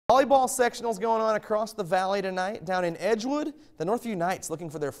Volleyball sectionals going on across the valley tonight. Down in Edgewood, the Northview Knights looking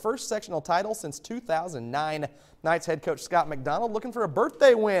for their first sectional title since 2009. Knights head coach Scott McDonald looking for a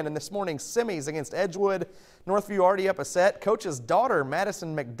birthday win in this morning's semis against Edgewood. Northview already up a set. Coach's daughter,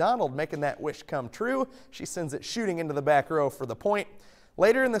 Madison McDonald, making that wish come true. She sends it shooting into the back row for the point.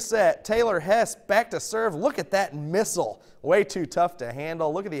 Later in the set, Taylor Hess back to serve. Look at that missile. Way too tough to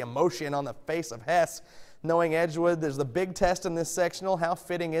handle. Look at the emotion on the face of Hess. Knowing Edgewood, there's the big test in this sectional. How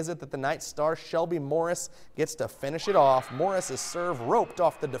fitting is it that the Knights star Shelby Morris gets to finish it off? Morris's serve roped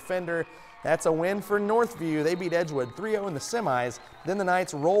off the defender. That's a win for Northview. They beat Edgewood 3-0 in the semis. Then the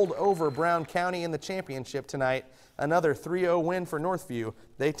Knights rolled over Brown County in the championship tonight. Another 3-0 win for Northview.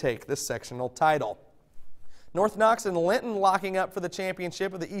 They take the sectional title. North Knox and Linton locking up for the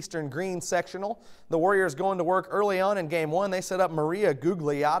championship of the Eastern Green Sectional. The Warriors going to work early on in Game 1. They set up Maria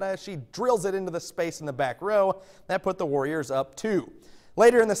Gugliotta. She drills it into the space in the back row. That put the Warriors up 2.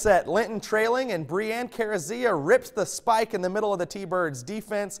 Later in the set, Linton trailing, and Brianne Carazia rips the spike in the middle of the T-Birds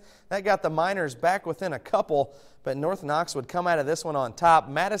defense. That got the Miners back within a couple, but North Knox would come out of this one on top.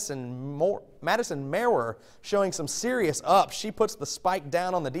 Madison Maurer showing some serious ups. She puts the spike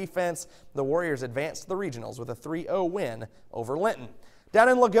down on the defense. The Warriors advance to the regionals with a 3-0 win over Linton. Down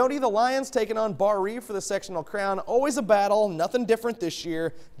in Lagodi, the Lions taking on Bar Reeve for the sectional crown. Always a battle, nothing different this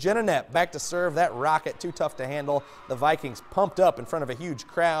year. Jenna Knepp back to serve. That rocket too tough to handle. The Vikings pumped up in front of a huge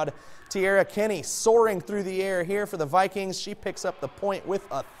crowd. Tiara Kenny soaring through the air here for the Vikings. She picks up the point with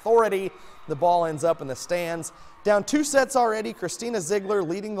authority. The ball ends up in the stands. Down 2 sets already, Christina Ziegler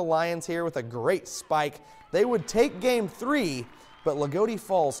leading the Lions here with a great spike. They would take Game 3, but Lagodi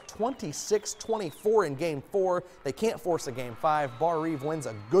falls 26-24 in Game 4. They can't force a Game 5. Bar Reeve wins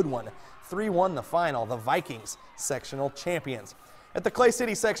a good one. 3-1 the final. The Vikings sectional champions. At the Clay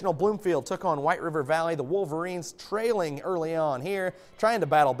City sectional, Bloomfield took on White River Valley. The Wolverines trailing early on here, trying to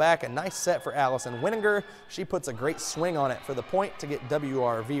battle back. A nice set for Allison Winninger. She puts a great swing on it for the point to get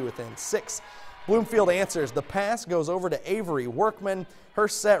WRV within 6. Bloomfield answers. The pass goes over to Avery Workman. Her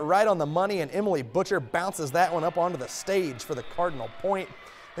set right on the money, and Emily Butcher bounces that one up onto the stage for the Cardinal point.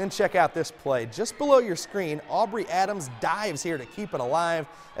 Then check out this play. Just below your screen, Aubrey Adams dives here to keep it alive.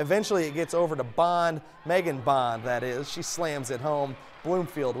 Eventually it gets over to Bond, Megan Bond that is. She slams it home.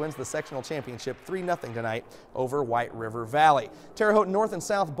 Bloomfield wins the sectional championship 3-0 tonight over White River Valley. Terre Haute North and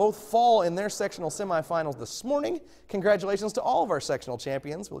South both fall in their sectional semifinals this morning. Congratulations to all of our sectional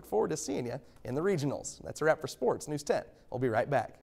champions. We look forward to seeing you in the regionals. That's a wrap for Sports News 10. We'll be right back.